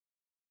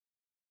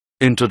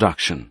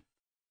Introduction.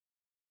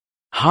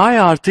 Hi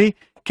Aarti,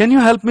 can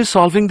you help me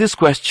solving this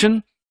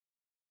question?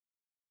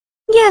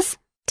 Yes,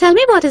 tell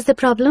me what is the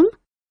problem?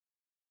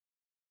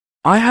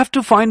 I have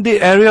to find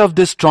the area of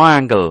this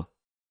triangle.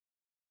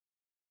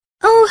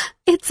 Oh,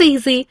 it's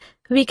easy.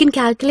 We can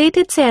calculate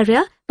its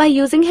area by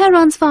using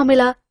Heron's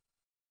formula.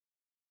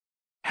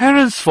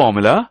 Herons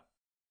formula?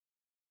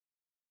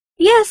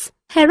 Yes,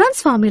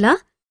 Heron's formula.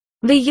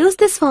 We use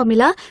this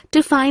formula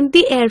to find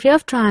the area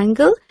of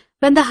triangle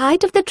when the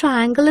height of the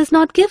triangle is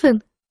not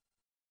given.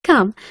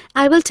 Come,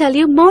 I will tell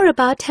you more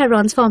about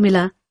Heron's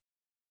formula.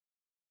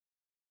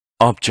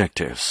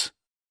 Objectives.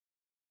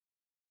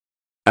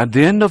 At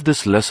the end of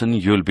this lesson,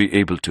 you'll be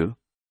able to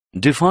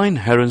define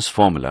Heron's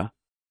formula,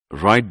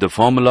 write the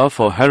formula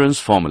for Heron's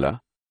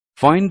formula,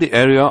 find the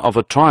area of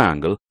a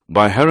triangle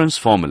by Heron's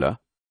formula,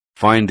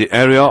 find the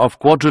area of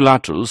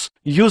quadrilaterals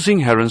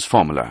using Heron's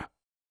formula.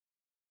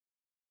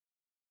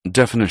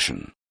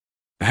 Definition.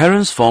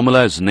 Heron's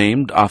formula is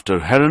named after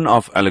Heron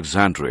of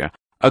Alexandria,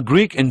 a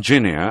Greek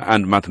engineer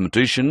and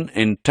mathematician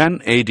in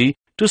 10 AD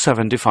to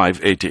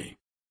 75 AD.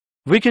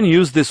 We can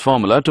use this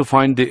formula to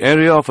find the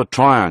area of a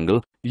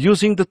triangle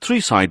using the three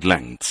side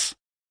lengths.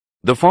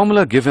 The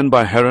formula given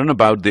by Heron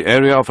about the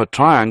area of a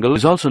triangle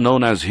is also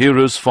known as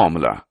Hero's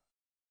formula.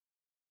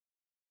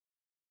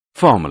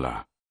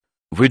 Formula.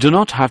 We do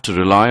not have to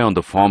rely on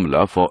the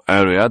formula for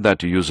area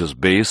that uses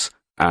base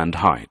and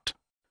height.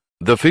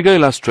 The figure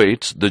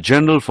illustrates the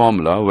general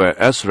formula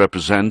where S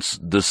represents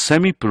the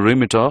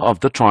semi-perimeter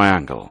of the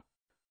triangle.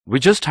 We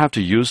just have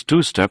to use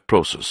two-step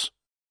process.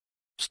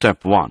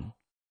 Step 1.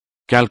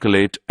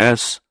 Calculate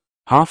S,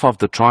 half of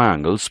the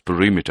triangle's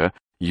perimeter,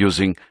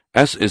 using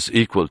S is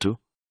equal to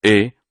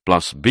A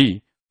plus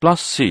B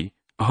plus C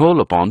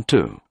whole upon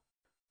 2.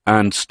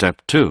 And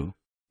step 2.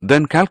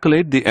 Then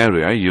calculate the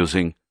area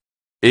using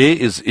A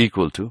is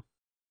equal to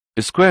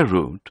square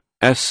root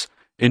S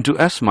into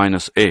S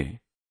minus A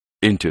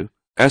into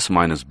S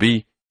minus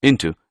B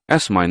into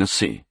S minus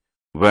C,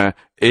 where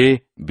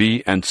A,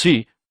 B and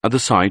C are the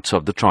sides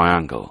of the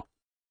triangle.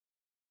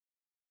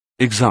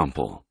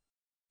 Example.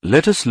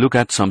 Let us look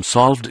at some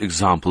solved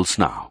examples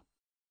now.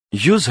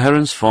 Use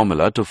Heron's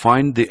formula to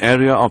find the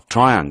area of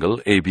triangle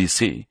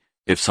ABC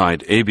if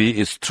side AB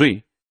is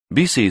 3,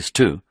 BC is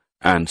 2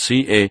 and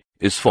CA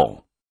is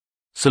 4.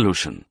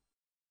 Solution.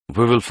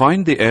 We will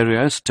find the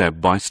area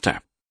step by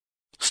step.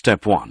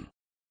 Step 1.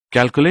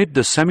 Calculate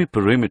the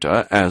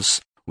semi-perimeter S,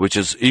 which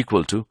is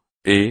equal to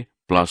A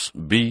plus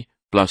B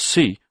plus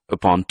C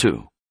upon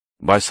 2.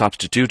 By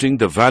substituting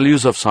the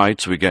values of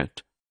sides we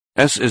get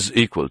S is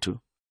equal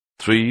to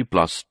 3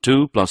 plus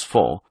 2 plus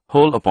 4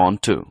 whole upon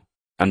 2.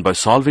 And by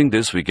solving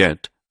this we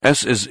get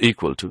S is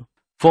equal to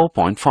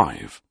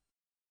 4.5.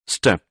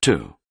 Step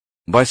 2.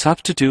 By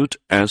substitute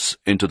S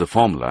into the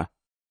formula,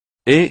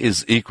 A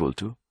is equal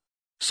to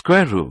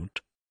square root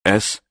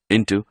S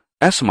into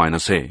S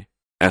minus A,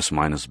 S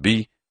minus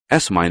B,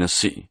 S minus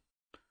C.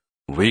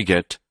 We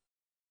get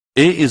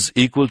A is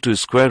equal to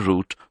square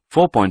root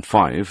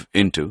 4.5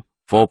 into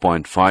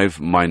 4.5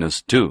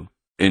 minus 2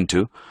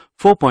 into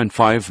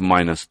 4.5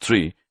 minus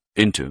 3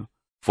 into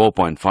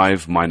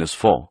 4.5 minus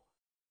 4.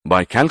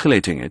 By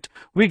calculating it,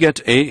 we get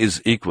A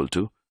is equal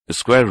to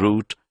square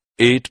root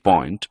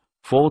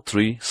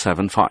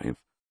 8.4375,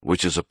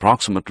 which is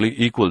approximately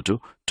equal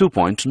to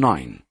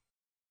 2.9.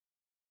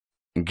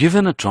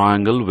 Given a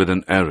triangle with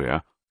an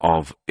area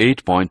of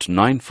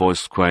 8.94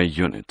 square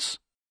units,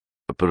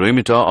 a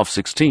perimeter of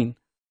 16,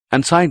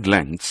 and side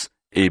lengths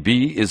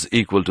AB is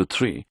equal to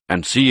 3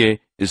 and CA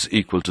is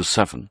equal to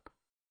 7,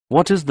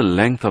 what is the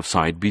length of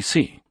side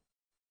BC?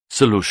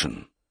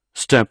 Solution.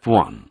 Step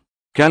 1.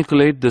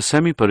 Calculate the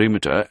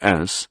semi-perimeter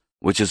S,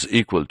 which is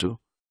equal to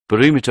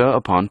perimeter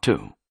upon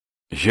 2.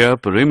 Here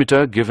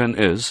perimeter given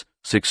is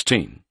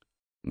 16.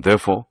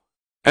 Therefore,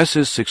 S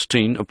is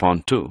 16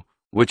 upon 2,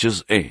 which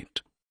is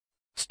 8.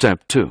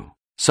 Step 2.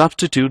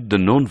 Substitute the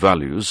known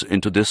values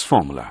into this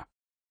formula.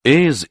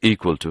 A is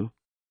equal to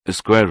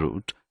square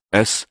root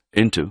S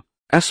into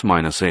S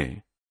minus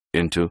A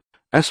into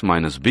S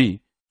minus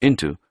B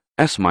into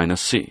S minus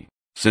C.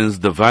 Since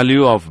the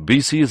value of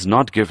BC is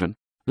not given,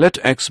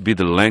 let X be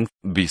the length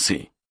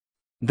BC.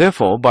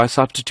 Therefore, by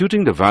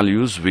substituting the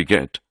values we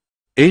get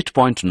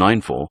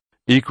 8.94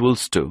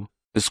 equals to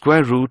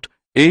square root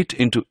 8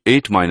 into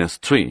 8 minus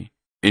 3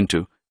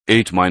 into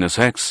 8 minus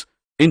X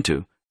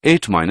into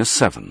 8 minus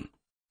 7.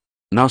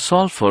 Now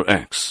solve for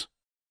X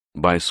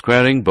by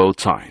squaring both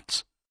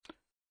sides.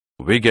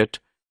 We get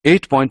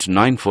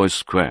 8.94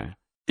 square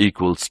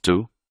equals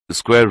to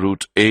square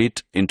root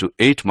 8 into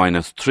 8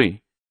 minus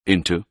 3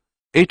 into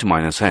 8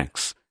 minus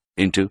X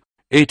into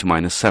 8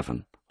 minus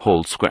 7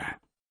 whole square.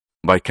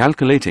 By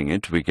calculating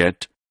it, we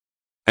get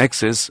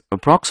X is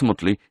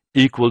approximately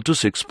equal to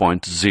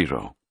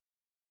 6.0.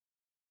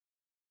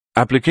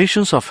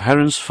 Applications of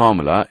Heron's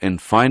formula in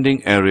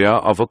finding area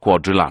of a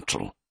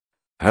quadrilateral.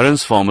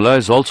 Heron's formula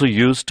is also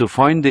used to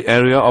find the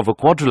area of a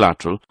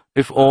quadrilateral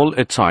if all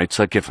its sides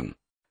are given.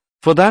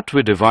 For that,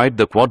 we divide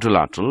the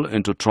quadrilateral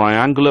into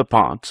triangular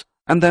parts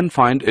and then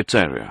find its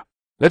area.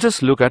 Let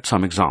us look at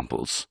some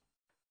examples.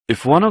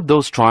 If one of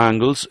those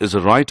triangles is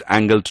a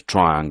right-angled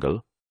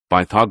triangle,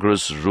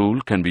 Pythagoras' rule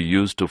can be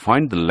used to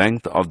find the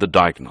length of the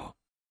diagonal.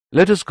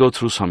 Let us go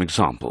through some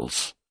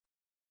examples.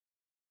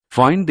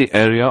 Find the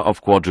area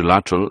of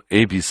quadrilateral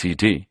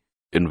ABCD,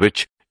 in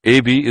which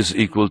AB is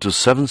equal to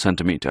 7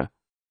 cm,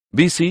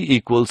 BC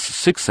equals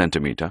 6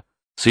 cm,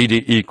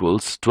 CD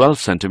equals 12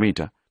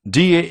 cm,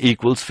 DA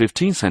equals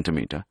 15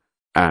 cm,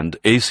 and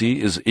AC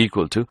is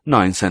equal to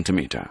 9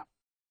 cm.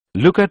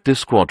 Look at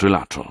this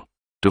quadrilateral.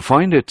 To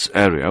find its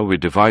area, we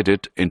divide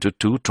it into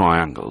two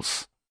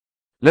triangles.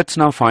 Let's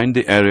now find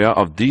the area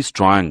of these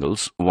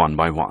triangles one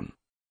by one.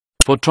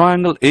 For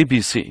triangle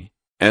ABC,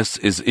 S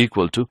is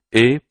equal to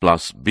A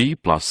plus B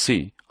plus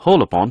C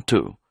whole upon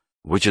 2,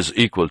 which is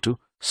equal to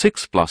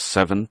 6 plus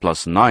 7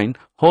 plus 9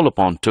 whole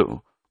upon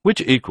 2,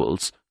 which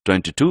equals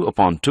 22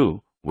 upon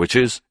 2, which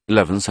is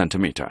 11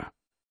 cm.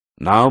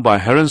 Now, by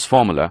Herons'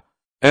 formula,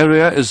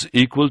 area is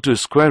equal to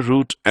square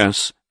root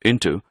S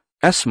into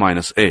S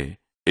minus A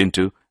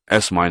into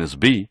S minus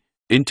B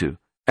into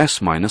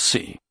S minus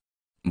C.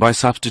 By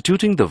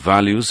substituting the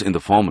values in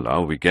the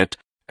formula, we get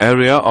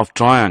area of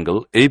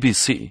triangle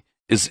ABC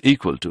is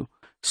equal to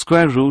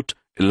square root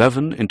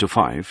 11 into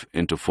 5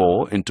 into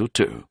 4 into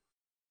 2,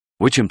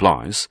 which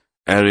implies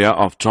area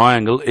of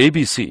triangle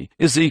ABC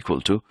is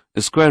equal to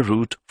square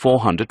root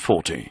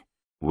 440,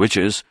 which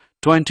is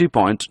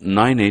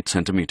 20.98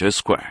 centimeters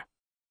square.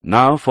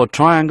 Now for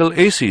triangle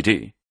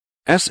ACD,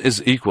 S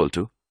is equal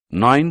to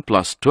 9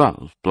 plus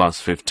 12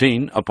 plus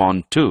 15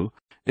 upon 2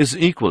 is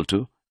equal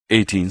to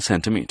 18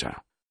 centimeter.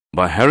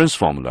 By Herons'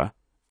 formula,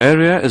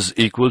 area is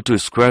equal to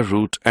square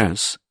root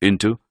S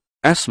into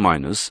S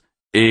minus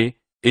A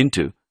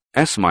into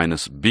S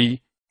minus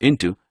B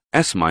into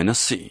S minus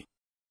C.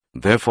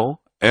 Therefore,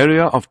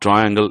 area of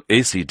triangle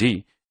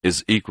ACD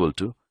is equal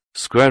to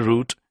square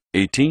root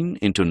 18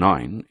 into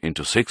 9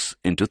 into 6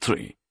 into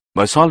 3.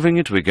 By solving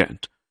it, we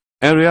get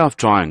area of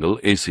triangle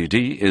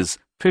ACD is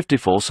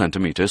 54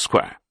 centimeters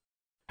square.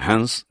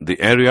 Hence, the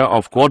area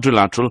of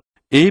quadrilateral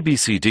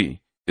ABCD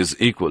is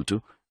equal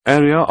to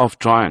area of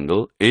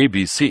triangle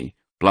ABC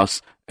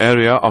plus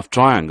area of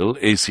triangle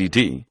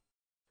ACD,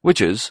 which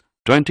is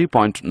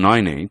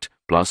 20.98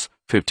 plus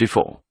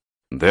 54.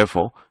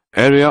 Therefore,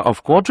 area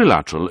of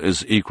quadrilateral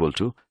is equal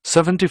to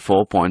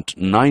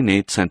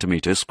 74.98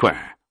 centimeters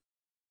square.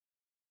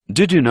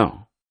 Did you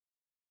know?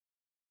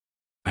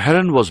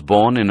 Heron was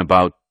born in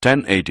about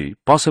 1080,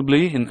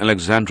 possibly in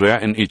Alexandria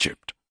in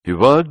Egypt. He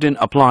worked in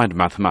applied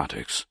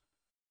mathematics.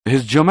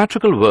 His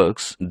geometrical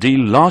works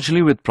deal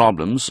largely with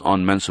problems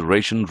on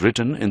mensuration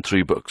written in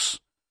 3 books.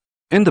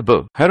 In the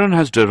book, Heron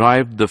has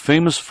derived the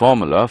famous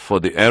formula for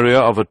the area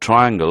of a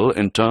triangle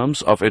in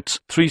terms of its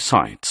 3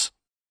 sides.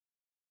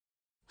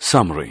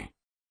 Summary.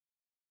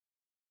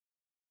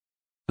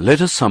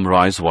 Let us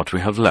summarize what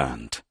we have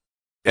learned.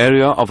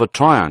 Area of a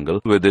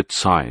triangle with its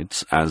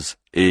sides as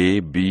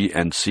A, B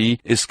and C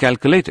is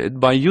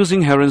calculated by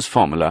using Heron's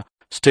formula,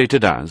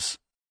 stated as: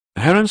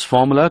 Heron's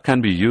formula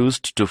can be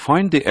used to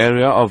find the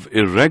area of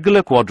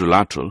irregular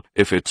quadrilateral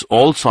if its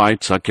all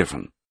sides are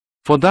given.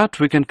 For that,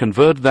 we can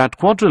convert that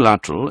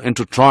quadrilateral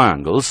into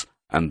triangles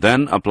and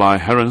then apply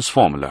Heron's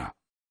formula.